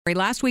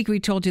Last week,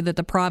 we told you that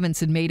the province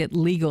had made it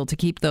legal to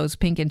keep those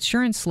pink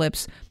insurance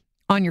slips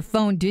on your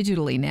phone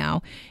digitally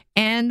now.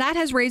 And that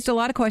has raised a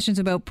lot of questions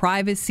about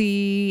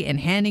privacy and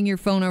handing your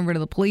phone over to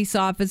the police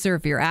officer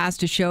if you're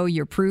asked to show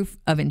your proof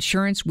of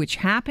insurance, which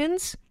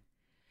happens.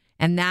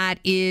 And that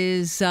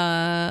is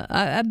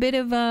a bit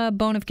of a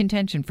bone of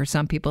contention for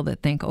some people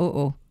that think,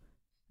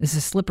 this is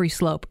a slippery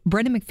slope.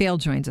 Brenda McPhail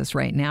joins us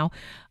right now.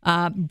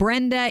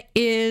 Brenda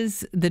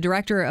is the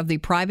director of the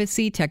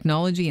Privacy,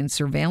 Technology and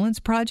Surveillance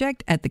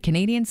Project at the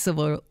Canadian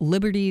Civil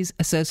Liberties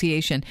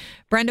Association.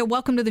 Brenda,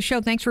 welcome to the show.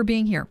 Thanks for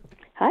being here.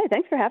 Hi,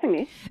 thanks for having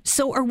me.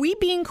 So are we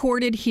being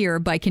courted here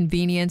by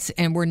convenience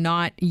and we're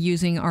not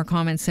using our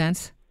common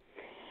sense?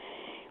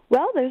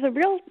 Well, there's a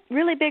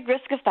really big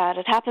risk of that.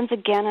 It happens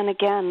again and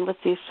again with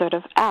these sort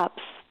of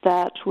apps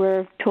that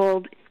we're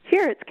told,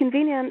 here, it's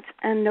convenient,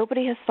 and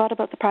nobody has thought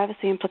about the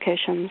privacy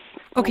implications.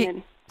 Okay.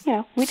 And,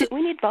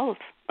 we need both.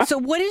 So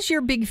what is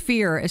your big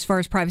fear as far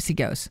as privacy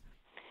goes?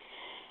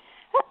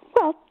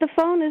 Well, the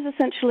phone has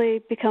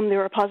essentially become the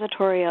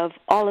repository of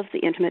all of the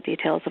intimate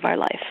details of our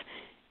life.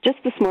 Just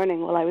this morning,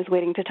 while I was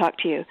waiting to talk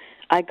to you,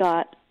 I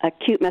got a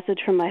cute message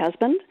from my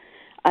husband,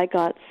 I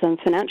got some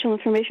financial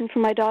information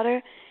from my daughter,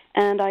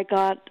 and I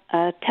got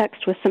a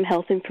text with some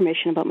health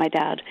information about my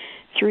dad.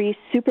 3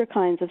 super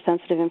kinds of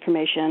sensitive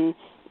information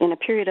in a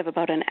period of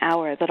about an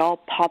hour that all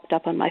popped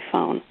up on my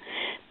phone.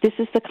 This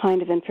is the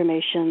kind of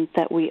information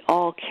that we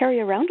all carry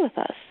around with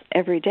us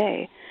every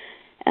day.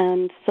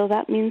 And so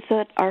that means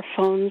that our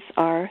phones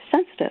are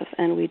sensitive,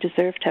 and we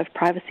deserve to have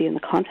privacy in the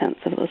contents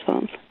of those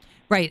phones.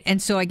 Right.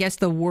 And so I guess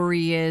the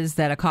worry is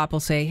that a cop will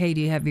say, hey, do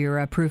you have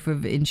your proof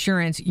of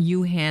insurance?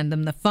 You hand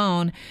them the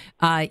phone.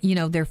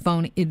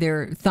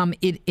 Their thumb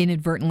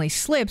inadvertently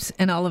slips,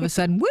 and all of a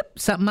sudden, whoop,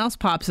 something else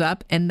pops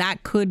up, and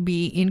that could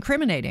be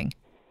incriminating.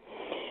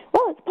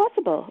 Well, it's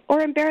possible,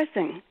 or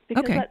embarrassing,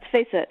 because Let's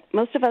face it,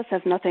 most of us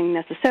have nothing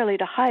necessarily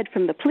to hide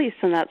from the police,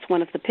 and that's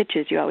one of the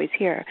pitches you always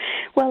hear.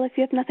 Well, if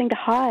you have nothing to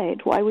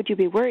hide, why would you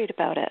be worried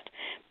about it?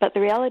 But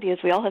the reality is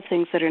we all have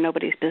things that are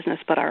nobody's business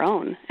but our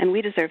own, and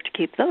we deserve to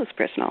keep those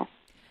personal.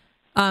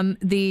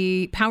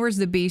 The powers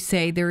that be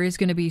say there is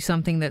going to be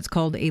something that's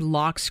called a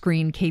lock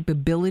screen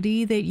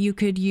capability that you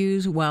could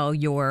use while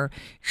you're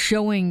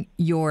showing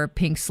your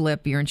pink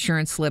slip, your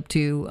insurance slip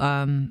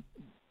to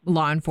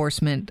law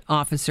enforcement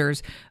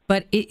officers.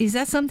 But is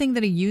that something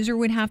that a user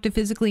would have to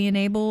physically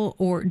enable,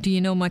 or do you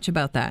know much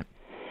about that?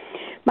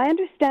 My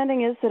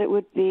understanding is that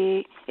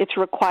it's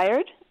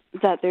required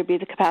that there be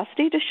the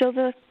capacity to show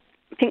the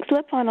pink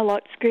slip on a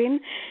locked screen,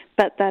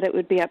 but that it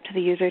would be up to the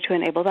user to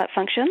enable that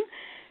function.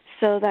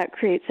 So that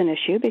creates an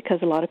issue because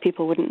a lot of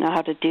people wouldn't know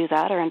how to do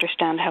that or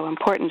understand how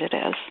important it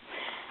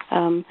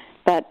is.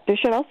 But there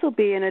should also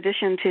be, in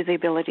addition to the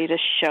ability to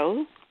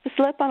show the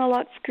slip on a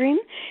locked screen,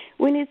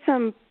 we need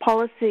some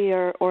policy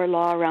or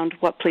law around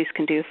what police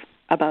can do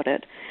about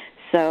it.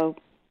 So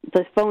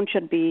the phone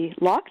should be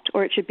locked,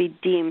 or it should be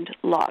deemed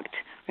locked.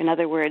 In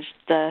other words,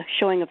 the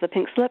showing of the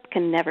pink slip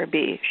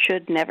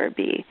should never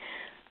be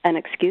an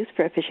excuse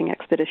for a fishing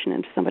expedition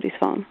into somebody's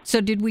phone. So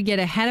did we get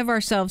ahead of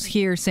ourselves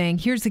here saying,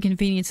 here's the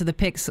convenience of the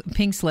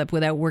pink slip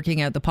without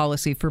working out the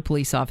policy for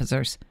police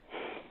officers?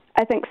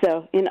 I think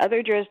so. In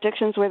other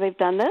jurisdictions where they've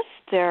done this,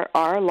 there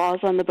are laws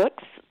on the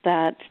books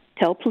that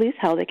tell police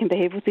how they can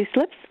behave with these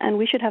slips, and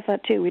we should have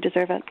that too. We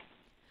deserve it.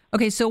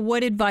 Okay, so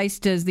what advice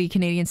does the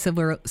Canadian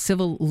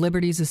Civil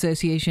Liberties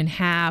Association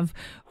have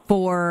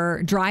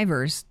for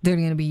drivers that are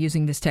going to be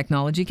using this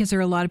technology? Because there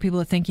are a lot of people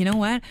that think, you know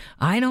what,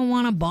 I don't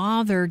want to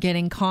bother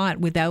getting caught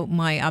without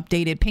my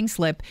updated pink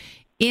slip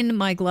in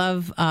my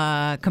glove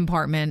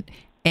compartment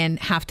and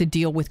have to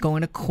deal with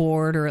going to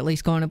court or at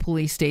least going to a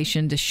police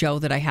station to show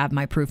that I have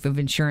my proof of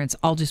insurance.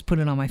 I'll just put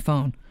it on my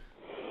phone.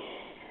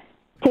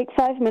 Take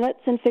 5 minutes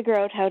and figure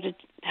out how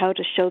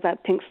to show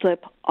that pink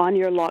slip on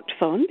your locked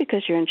phone,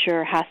 because your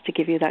insurer has to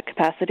give you that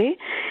capacity.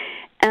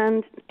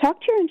 And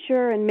talk to your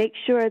insurer and make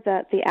sure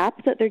that the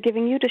app that they're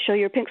giving you to show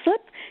your pink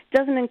slip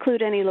doesn't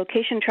include any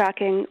location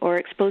tracking or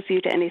expose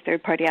you to any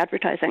third-party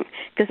advertising,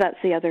 because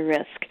that's the other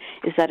risk,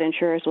 is that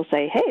insurers will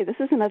say, hey, this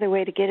is another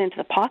way to get into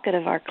the pocket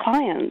of our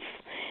clients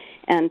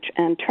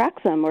and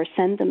track them or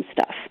send them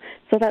stuff.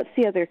 So that's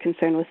the other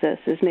concern with this,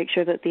 is make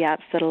sure that the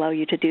apps that allow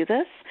you to do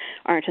this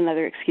aren't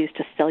another excuse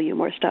to sell you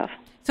more stuff.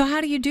 So how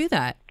do you do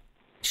that?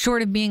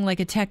 Short of being like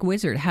a tech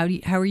wizard, how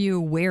are you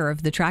aware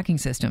of the tracking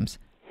systems?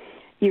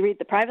 You read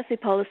the privacy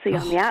policy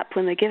on the app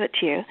when they give it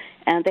to you,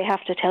 and they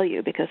have to tell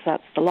you because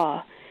that's the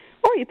law.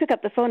 Or you pick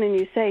up the phone and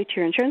you say to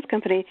your insurance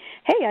company,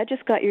 hey, I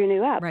just got your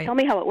new app. Right. Tell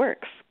me how it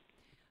works.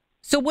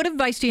 So what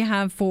advice do you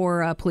have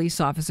for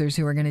police officers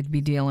who are going to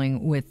be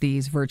dealing with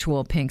these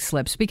virtual pink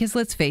slips? Because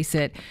let's face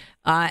it,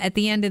 at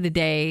the end of the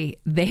day,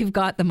 they've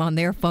got them on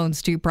their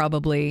phones too,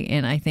 probably.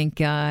 And I think,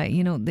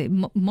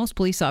 most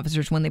police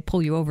officers, when they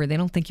pull you over, they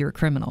don't think you're a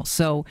criminal.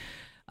 So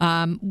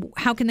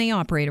how can they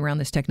operate around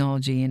this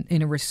technology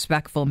in a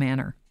respectful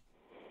manner?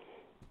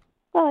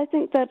 Well, I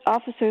think that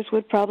officers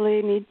would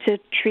probably need to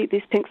treat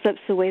these pink slips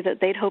the way that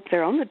they'd hope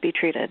their own would be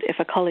treated if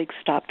a colleague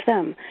stopped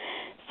them.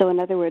 So in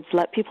other words,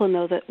 let people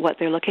know that what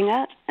they're looking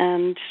at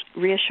and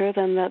reassure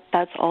them that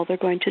that's all they're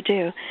going to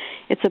do.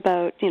 It's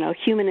about,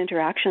 human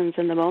interactions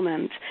in the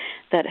moment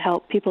that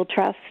help people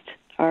trust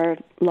our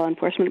law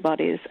enforcement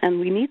bodies, and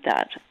we need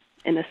that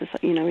in a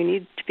society. We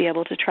need to be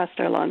able to trust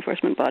our law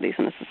enforcement bodies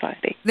in a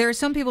society. There are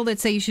some people that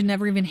say you should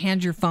never even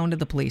hand your phone to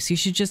the police. You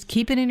should just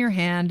keep it in your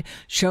hand,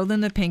 show them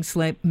the pink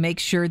slip, make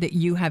sure that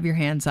you have your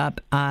hands up.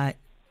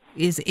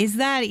 Is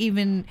that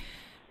even...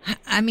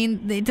 I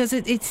mean,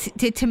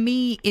 to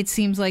me, it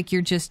seems like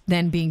you're just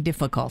then being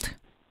difficult.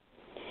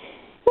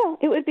 Well,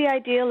 it would be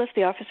ideal if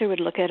the officer would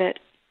look at it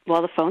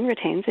while the phone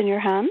retains in your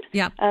hand.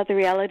 Yeah. The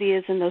reality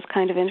is in those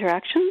kind of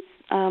interactions,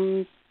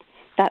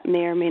 that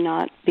may or may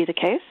not be the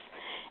case,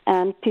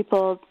 and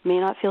people may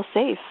not feel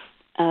safe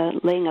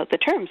laying out the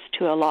terms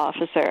to a law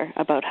officer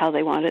about how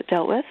they want it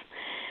dealt with.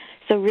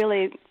 So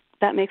really,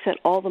 that makes it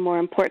all the more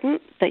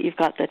important that you've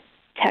got the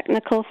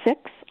technical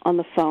fix on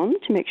the phone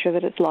to make sure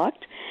that it's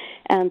locked,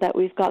 and that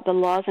we've got the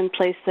laws in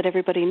place that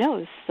everybody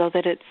knows so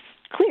that it's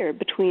clear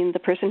between the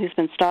person who's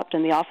been stopped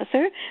and the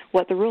officer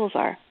what the rules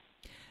are.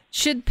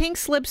 Should pink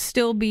slips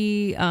still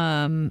be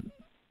an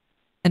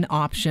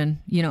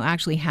option,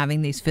 actually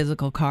having these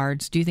physical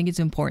cards? Do you think it's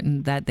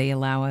important that they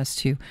allow us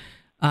to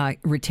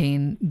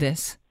retain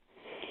this?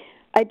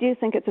 I do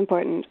think it's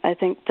important. I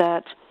think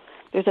that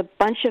there's a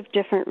bunch of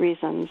different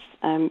reasons.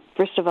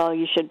 First of all,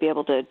 you should be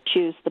able to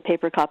choose the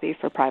paper copy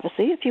for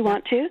privacy if you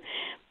want to.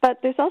 But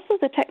there's also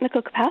the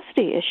technical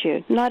capacity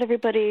issue. Not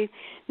everybody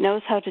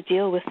knows how to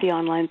deal with the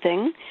online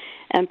thing.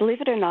 And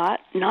believe it or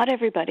not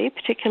everybody,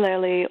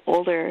 particularly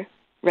older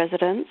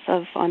residents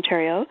of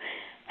Ontario,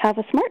 have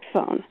a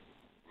smartphone.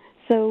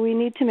 So we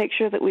need to make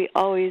sure that we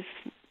always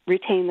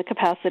retain the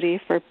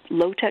capacity for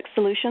low-tech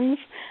solutions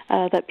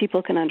that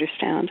people can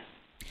understand.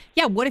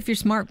 Yeah, what if your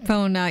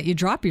smartphone, you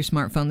drop your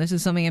smartphone? This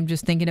is something I'm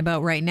just thinking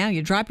about right now.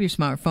 You drop your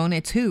smartphone,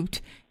 it's hooped,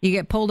 you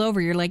get pulled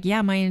over, you're like,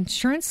 yeah, my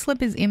insurance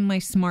slip is in my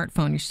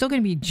smartphone. You're still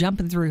going to be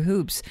jumping through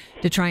hoops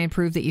to try and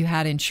prove that you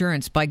had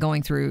insurance by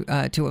going through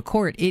to a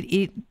court.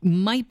 It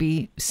might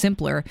be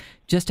simpler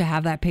just to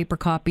have that paper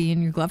copy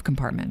in your glove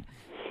compartment.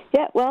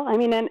 Yeah, well,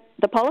 and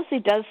the policy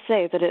does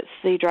say that it's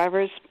the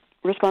driver's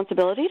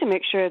responsibility to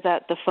make sure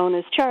that the phone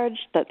is charged,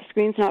 that the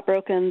screen's not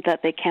broken, that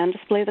they can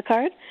display the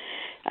card.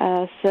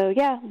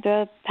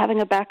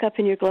 Having a backup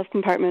in your glove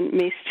compartment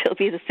may still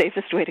be the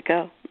safest way to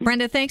go.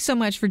 Brenda, thanks so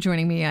much for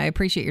joining me. I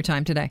appreciate your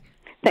time today.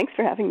 Thanks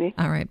for having me.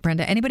 All right,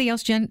 Brenda. Anybody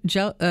else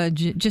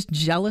just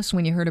jealous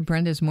when you heard of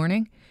Brenda's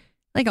morning?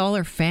 Like all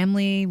her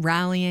family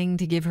rallying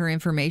to give her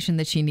information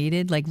that she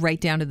needed, like right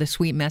down to the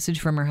sweet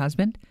message from her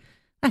husband?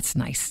 That's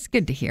nice. It's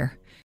good to hear.